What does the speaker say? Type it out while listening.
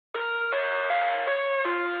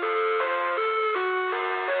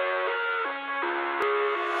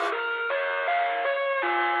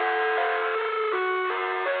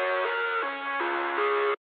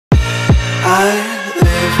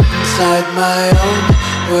inside my own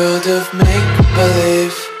world of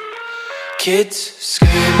make-believe. Kids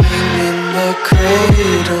screaming in the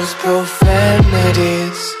cradles,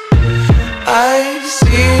 profanities. I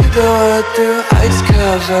see the world through ice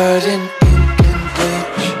covered in ink and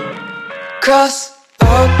bleach. Cross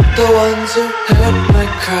out the ones who heard my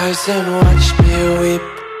cries and watched me weep.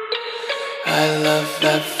 I love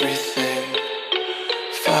everything.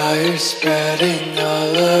 Fire spreading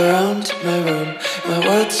all around my room. My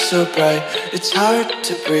world's so bright, it's hard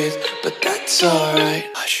to breathe, but that's alright.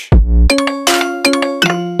 Hush.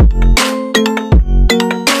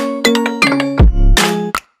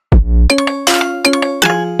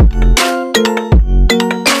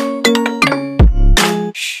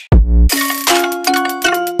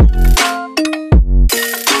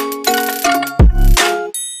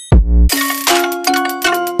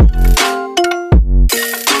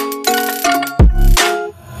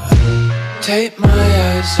 Tape my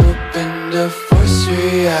eyes open to force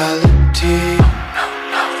reality.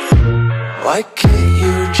 Why can't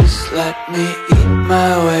you just let me eat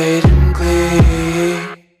my weight in glee?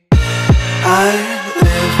 I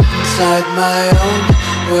live inside my own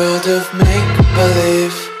world of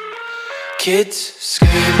make-believe. Kids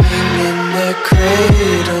screaming in their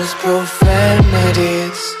cradles,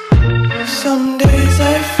 profanities. Some days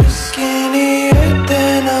I feel skinnier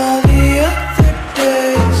than all the other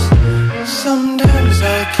days. Sometimes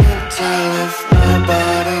I can't tell if my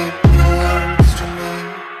body belongs to me.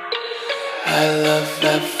 I love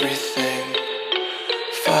everything.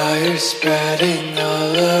 Fire spreading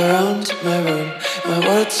all around my room. My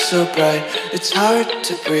world's so bright, it's hard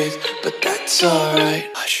to breathe, but that's alright.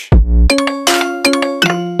 Hush.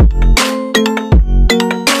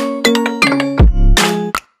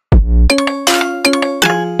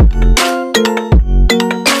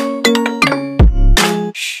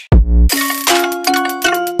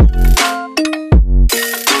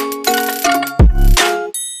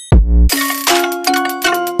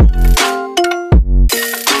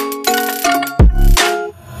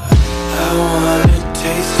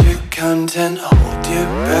 Content, hold your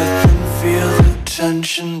breath and feel the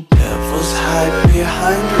tension. Devils hide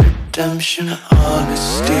behind redemption.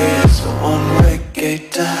 Honesty is a one-way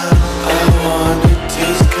gate to hell. I wanna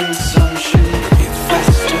taste consumption, breathe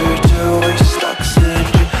faster to waste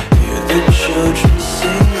oxygen. Hear the children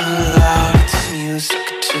sing aloud. It's music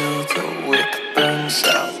till the wick burns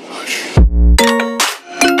out.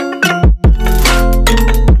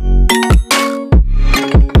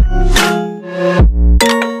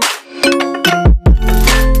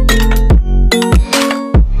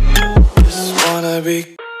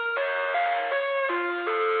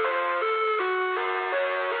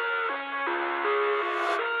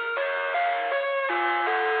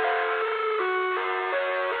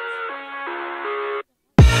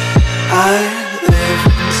 I live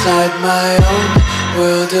inside my own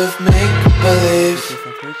world of make-believe.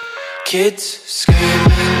 Kids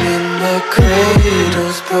screaming in the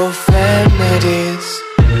cradles, profanities.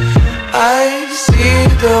 I see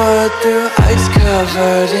the world through ice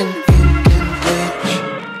covered in ink and bleach.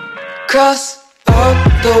 Cross out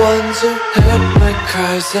the ones who heard my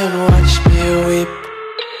cries and watched me weep.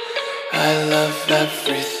 I love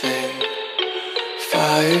everything.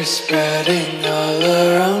 Fire spreading all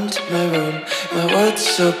around my room. My world's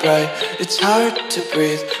so bright, it's hard to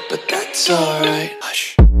breathe, but that's alright.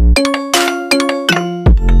 Hush.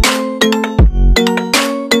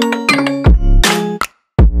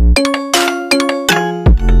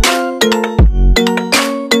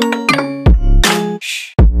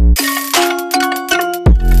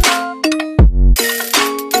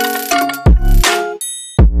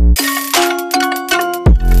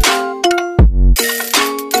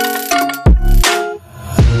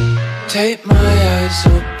 Tape my eyes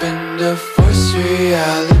open to force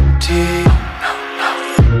reality.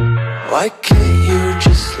 Why can't you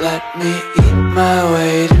just let me eat my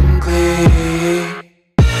weight in glee?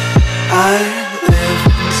 I live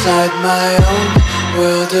inside my own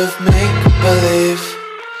world of make-believe.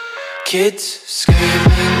 Kids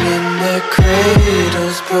screaming in their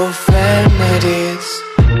cradles, profanities.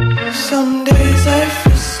 Some days I feel